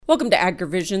Welcome to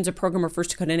AgriVisions, a program of First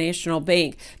Dakota National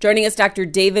Bank. Joining us, Dr.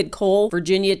 David Kohl,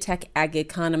 Virginia Tech ag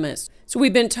economist. So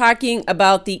we've been talking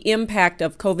about the impact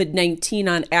of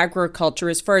COVID-19 on agriculture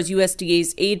as far as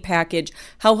USDA's aid package.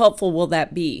 How helpful will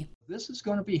that be? This is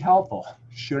going to be helpful.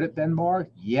 Should it have been more?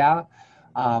 Yeah.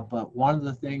 But one of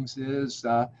the things is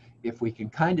if we can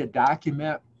kind of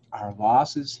document our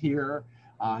losses here,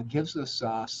 gives us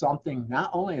something not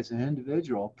only as an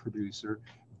individual producer,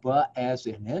 but as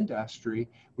an industry,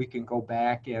 we can go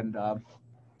back and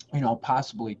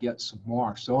possibly get some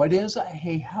more. So it is a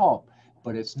help,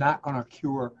 but it's not going to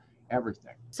cure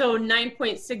everything. So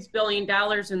 $9.6 billion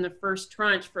in the first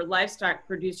tranche for livestock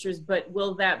producers, but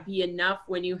will that be enough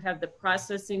when you have the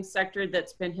processing sector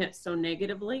that's been hit so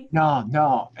negatively?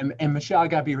 No. And Michelle, I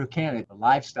got to be real candid. The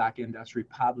livestock industry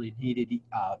probably needed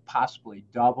possibly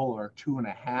double or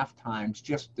 2.5 times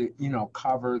just to,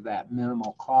 cover that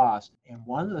minimal cost. And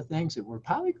one of the things that we're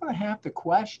probably going to have to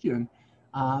question,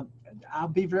 I'll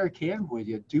be very candid with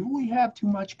you, do we have too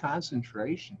much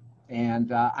concentration?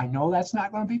 And I know that's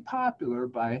not going to be popular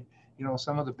by,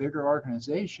 some of the bigger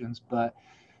organizations, but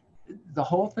the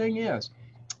whole thing is,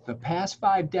 the past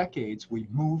 5 decades, we've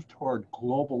moved toward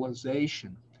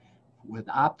globalization with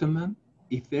optimum,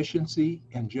 efficiency,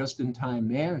 and just-in-time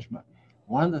management.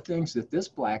 One of the things that this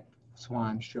black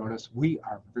swan showed us, we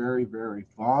are very, very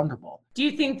vulnerable. Do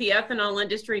you think the ethanol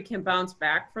industry can bounce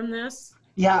back from this?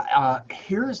 Yeah,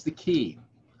 here's the key.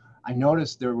 I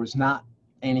noticed there was not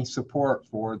any support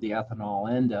for the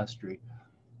ethanol industry.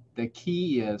 The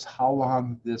key is how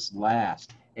long this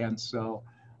lasts. And so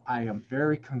I am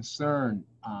very concerned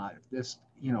if this,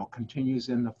 continues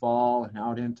in the fall and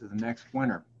out into the next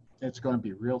winter. It's going to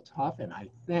be real tough. And I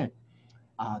think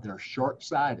they're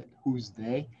short-sighted. Who's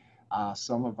they?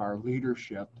 Some of our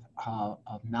leadership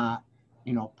of not,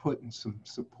 putting some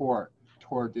support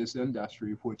toward this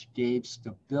industry, which gave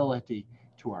stability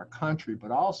to our country,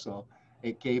 but also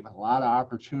it gave a lot of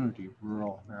opportunity to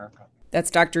rural America.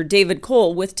 That's Dr. David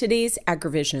Kohl with today's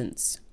AgriVisions.